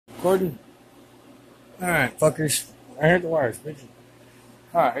Gordon? Alright, fuckers. I heard the wires, bitch.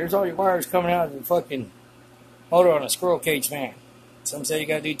 Alright, here's all your wires coming out of the fucking motor on a squirrel cage fan. Some say you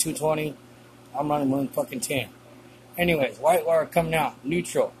gotta do 220. I'm running 110. Anyways, white wire coming out,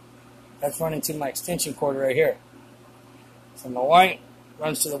 neutral. That's running to my extension cord right here. So my white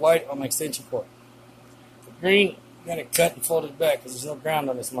runs to the white on my extension cord. The green, you gotta cut and fold it back because there's no ground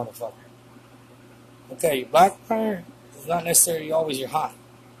on this motherfucker. Okay, your black wire is not necessarily always your hot.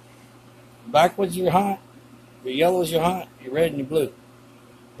 Black one's your hot, your yellow is your hot, your red and your blue.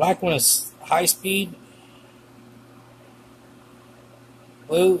 Black one is high speed,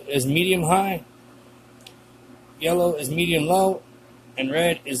 blue is medium high, yellow is medium low, and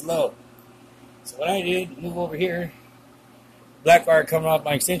red is low. So what I did, move over here, black wire coming off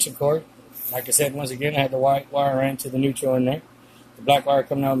my extension cord. Like I said, once again, I had the white wire ran to the neutral in there. The black wire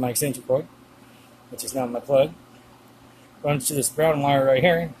coming out of my extension cord, which is not my plug, runs to this brown wire right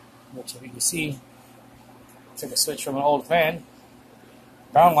here, which if you can see, I took a switch from an old fan.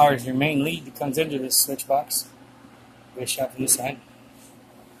 Brown wire is your main lead that comes into this switch box. Get a shot from this side.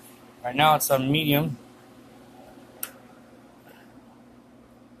 Right now it's on medium.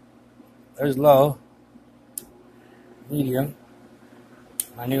 There's low, medium,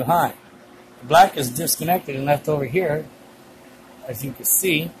 my new high. The black is disconnected and left over here. As you can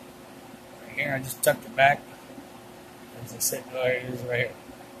see, right here, I just tucked it back. As I said, it is right here.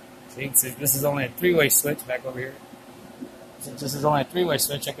 See, this is only a three-way switch back over here. Since this is only a three-way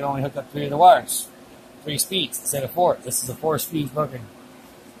switch, I can only hook up 3 of the wires. 3 speeds instead of 4. This is a 4-speed fucking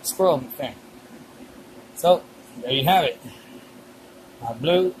squirrel fan. So, there you have it. My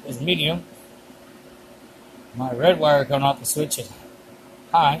blue is medium. My red wire coming off the switch is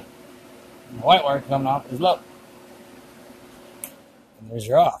high. And the white wire coming off is low. And there's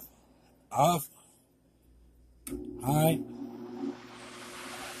your off. Off. High.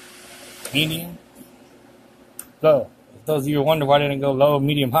 Medium. Low. If those of you who wonder why I didn't go low,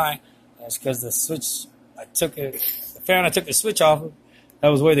 medium, high, that's because the switch, the fan I took the switch off of, that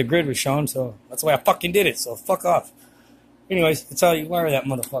was the way the grid was shown, so that's the way I fucking did it, so fuck off. Anyways, that's how you wire that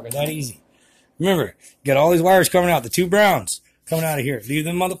motherfucker, that easy. Remember, you got all these wires coming out, the 2 browns coming out of here. Leave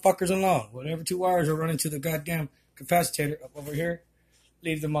them motherfuckers alone. Whatever 2 wires are running to the goddamn capacitor up over here,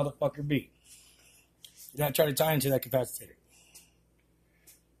 leave the motherfucker be. Do not try to tie into that capacitor.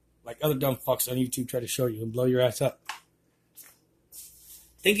 Like other dumb fucks on YouTube try to show you and blow your ass up.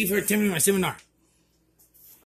 Thank you for attending my seminar.